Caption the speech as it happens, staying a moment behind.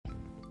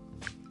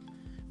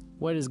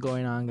What is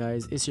going on,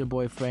 guys? It's your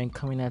boy Frank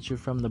coming at you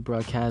from the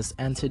broadcast,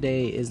 and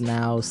today is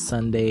now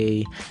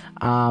Sunday.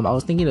 I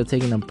was thinking of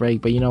taking a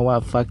break, but you know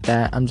what? Fuck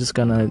that. I'm just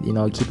gonna,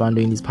 keep on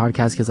doing these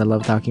podcasts because I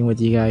love talking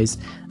with you guys.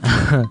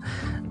 Yeah,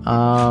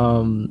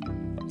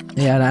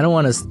 and I don't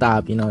want to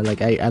stop.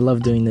 I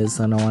love doing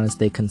this, and I want to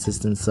stay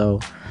consistent. So,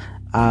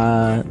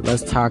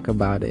 let's talk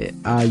about it.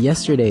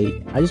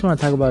 Yesterday, I just want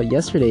to talk about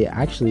yesterday.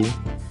 Actually,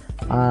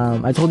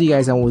 I told you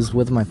guys I was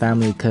with my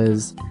family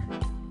because,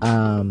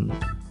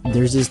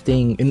 there's this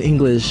thing in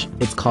English,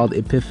 it's called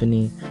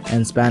Epiphany,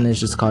 and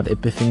Spanish it's called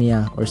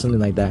Epifania or something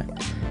like that.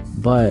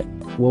 But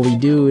what we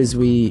do is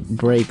we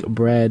break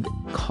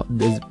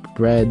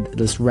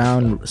this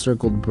round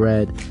circled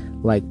bread,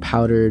 like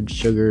powdered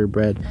sugar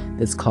bread.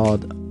 It's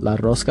called la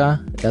rosca.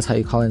 That's how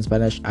you call it in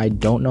Spanish. I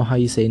don't know how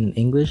you say it in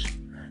English,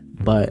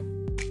 but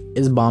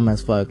it's bomb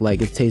as fuck.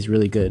 Like, it tastes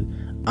really good.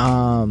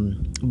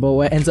 But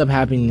what ends up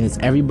happening is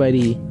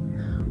everybody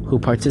who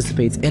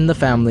participates in the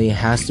family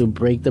has to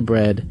break the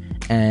bread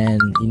and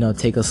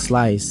take a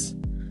slice,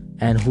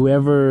 and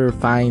whoever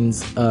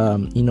finds a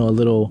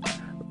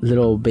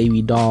little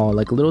baby doll,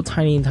 like a little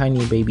tiny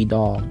baby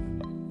doll,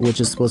 which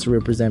is supposed to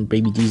represent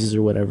baby Jesus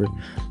or whatever,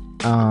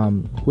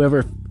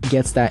 whoever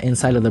gets that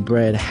inside of the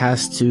bread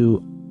has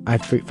to, I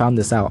found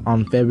this out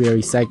on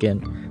February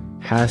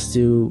 2nd, has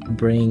to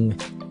bring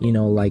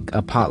like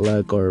a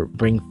potluck or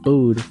bring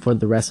food for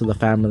the rest of the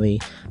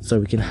family so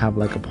we can have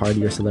like a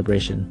party or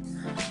celebration.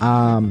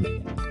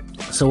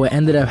 So what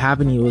ended up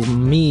happening was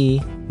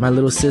me, my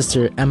little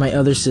sister, and my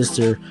other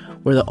sister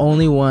were the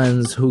only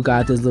ones who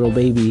got this little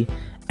baby.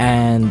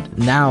 And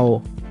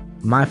now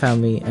my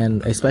family,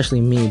 and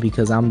especially me,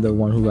 because I'm the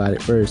one who got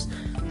it first,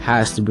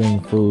 has to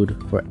bring food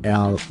for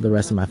all the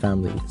rest of my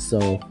family.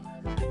 So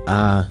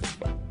kind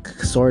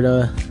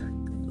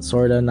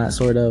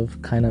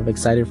of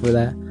excited for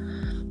that.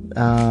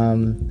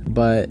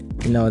 But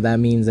that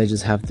means I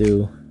just have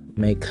to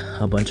make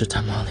a bunch of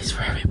tamales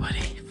for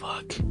everybody.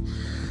 Fuck.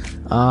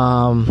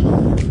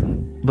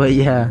 But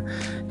yeah,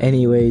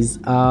 anyways,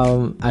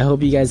 I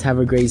hope you guys have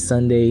a great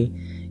Sunday.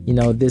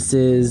 This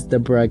is the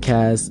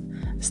broadcast.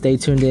 Stay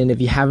tuned in. If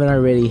you haven't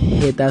already,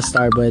 hit that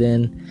star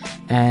button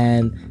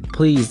and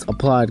please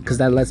applaud, because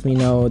that lets me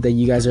know that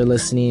you guys are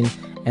listening,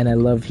 and I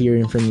love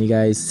hearing from you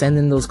guys. Send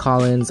in those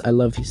call-ins. I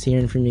love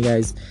hearing from you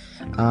guys.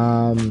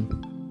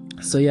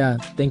 So yeah,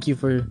 thank you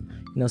for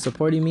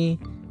supporting me,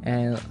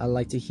 and I'd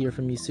like to hear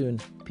from you soon.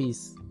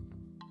 Peace.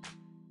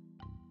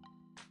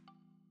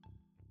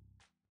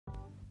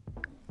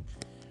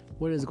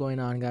 What is going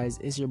on, guys?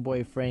 It's your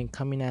boy Frank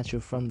coming at you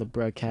from the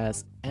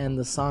broadcast, and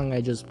the song I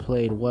just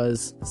played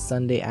was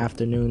Sunday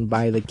Afternoon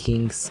by The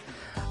Kinks.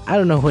 I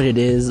don't know what it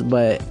is,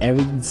 but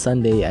every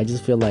Sunday I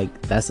just feel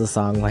like that's a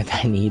song like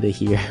I need to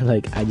hear.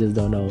 Like, I just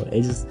don't know.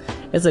 It's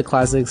a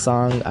classic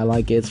song. I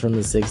like it. It's from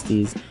the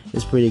 60s.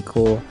 It's pretty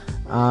cool.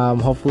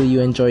 Hopefully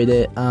you enjoyed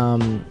it.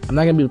 I'm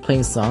not gonna be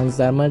playing songs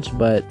that much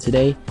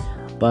today,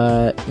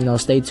 but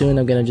stay tuned.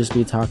 I'm gonna just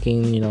be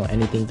talking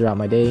anything throughout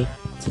my day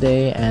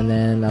today, and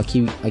then I'll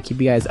keep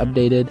you guys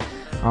updated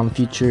on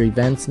future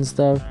events and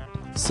stuff.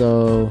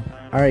 So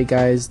alright,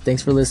 guys,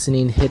 thanks for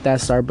listening. Hit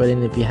that start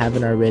button if you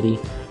haven't already,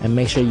 and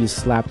make sure you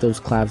slap those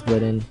claps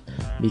button,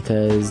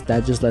 because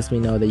that just lets me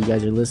know that you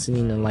guys are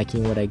listening and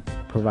liking what I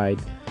provide.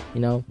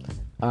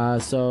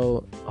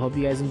 So hope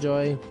you guys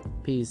enjoy.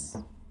 Peace.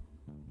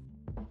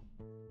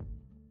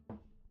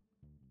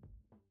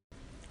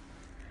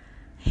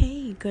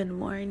 Hey, good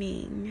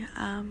morning.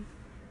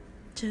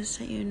 Just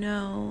so you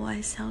know,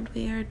 I sound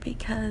weird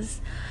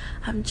because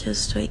I'm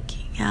just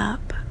waking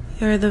up.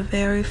 You're the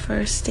very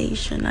first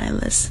station I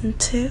listen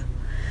to,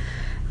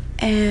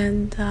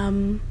 and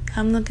I'm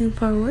looking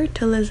forward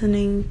to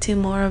listening to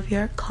more of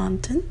your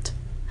content.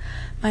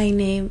 My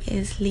name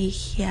is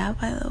Ligia,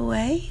 by the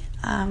way.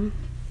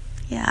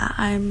 Yeah,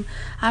 I'm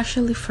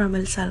actually from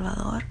El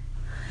Salvador,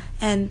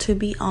 and to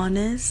be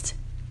honest,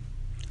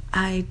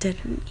 I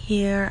didn't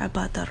hear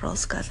about the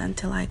roscas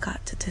until I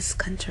got to this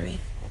country.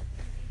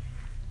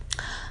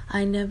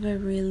 I never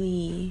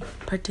really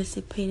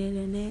participated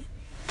in it.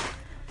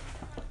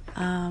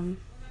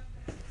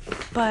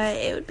 But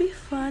it would be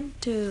fun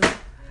to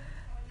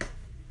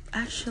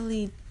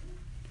actually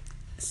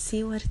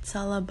see what it's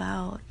all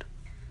about.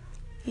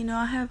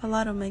 I have a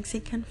lot of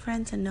Mexican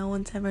friends, and no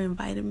one's ever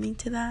invited me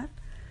to that.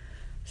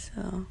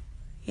 So,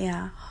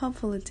 yeah,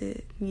 hopefully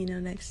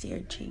next year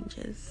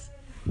changes.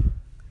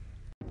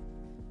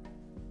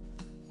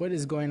 What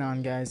is going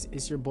on, guys?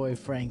 It's your boy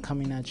Frank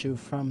coming at you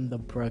from the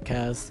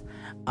broadcast.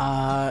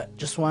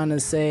 Just want to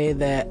say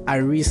that I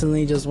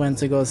recently just went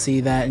to go see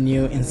that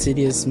new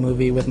Insidious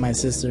movie with my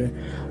sister.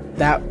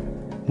 That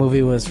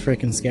movie was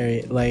freaking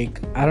scary. Like,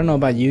 I don't know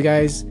about you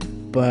guys,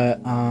 but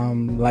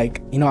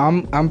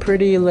I'm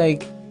pretty I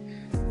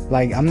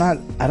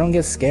don't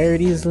get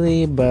scared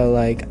easily, but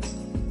like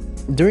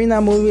during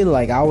that movie,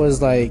 like I was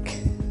like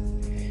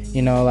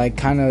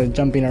kind of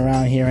jumping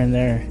around here and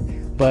there.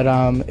 But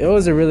it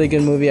was a really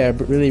good movie. I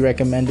really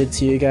recommend it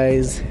to you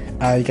guys.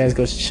 You guys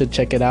should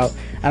check it out.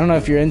 I don't know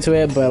if you're into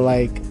it, but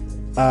like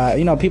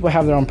people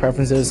have their own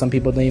preferences. Some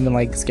people don't even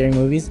like scary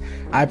movies.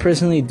 I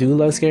personally do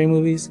love scary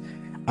movies.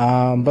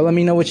 But let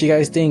me know what you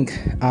guys think.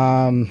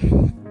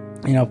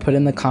 Put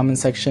in the comment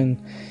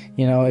section,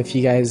 if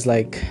you guys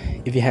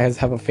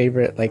have a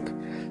favorite like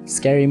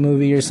scary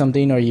movie or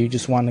something, or you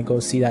just want to go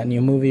see that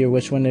new movie, or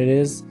which one it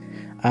is.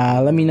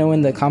 Let me know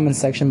in the comment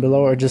section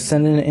below, or just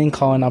send in an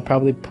in-call and I'll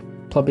probably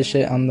publish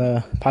it on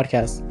the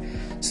podcast.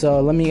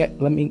 So let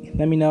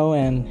me know,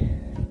 and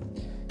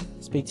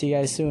speak to you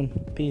guys soon.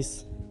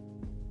 Peace.